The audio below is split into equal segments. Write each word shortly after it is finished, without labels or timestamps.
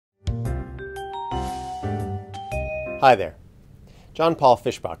Hi there. John Paul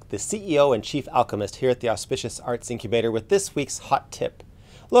Fischbach, the CEO and Chief Alchemist here at the Auspicious Arts Incubator with this week's hot tip.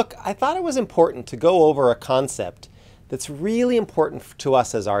 Look, I thought it was important to go over a concept that's really important to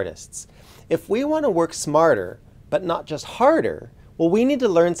us as artists. If we want to work smarter, but not just harder, well, we need to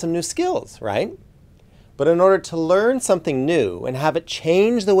learn some new skills, right? But in order to learn something new and have it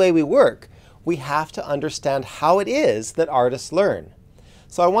change the way we work, we have to understand how it is that artists learn.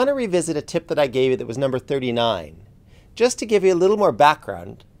 So I want to revisit a tip that I gave you that was number 39, just to give you a little more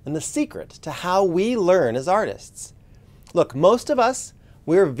background and the secret to how we learn as artists. Look, most of us,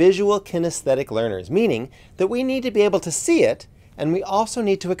 we're visual kinesthetic learners, meaning that we need to be able to see it, and we also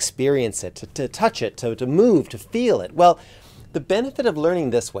need to experience it, to touch it, to move, to feel it. Well, the benefit of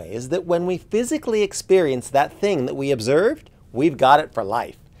learning this way is that when we physically experience that thing that we observed, we've got it for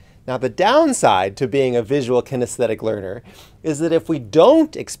life. Now, the downside to being a visual kinesthetic learner is that if we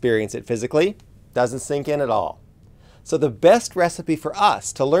don't experience it physically, it doesn't sink in at all. So the best recipe for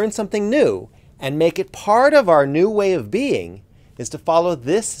us to learn something new and make it part of our new way of being is to follow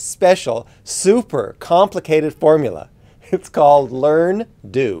this special, super complicated formula. It's called learn,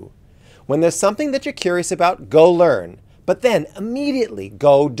 do. When there's something that you're curious about, go learn, but then immediately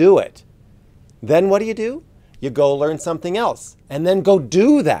go do it. Then what do? You go learn something else, and then go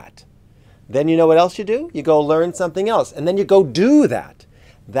do that. Then you know what else you do? You go learn something else, and then you go do that.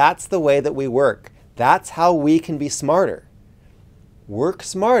 That's the way that we work. That's how we can be smarter. Work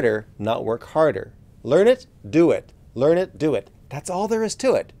smarter, not work harder. Learn it, do it. Learn it, do it. That's all there is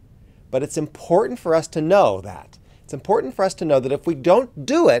to it. But it's important for us to know that. It's important for us to know that if we don't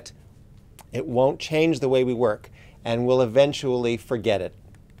do it, it won't change the way we work, and we'll eventually forget it.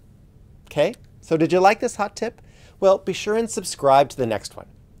 Okay? So did you like this hot tip? Well, be sure and subscribe to the next one,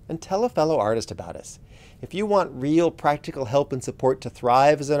 and tell a fellow artist about us. If you want real practical help and support to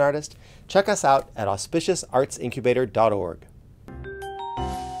thrive as an artist, check us out at auspiciousartsincubator.org.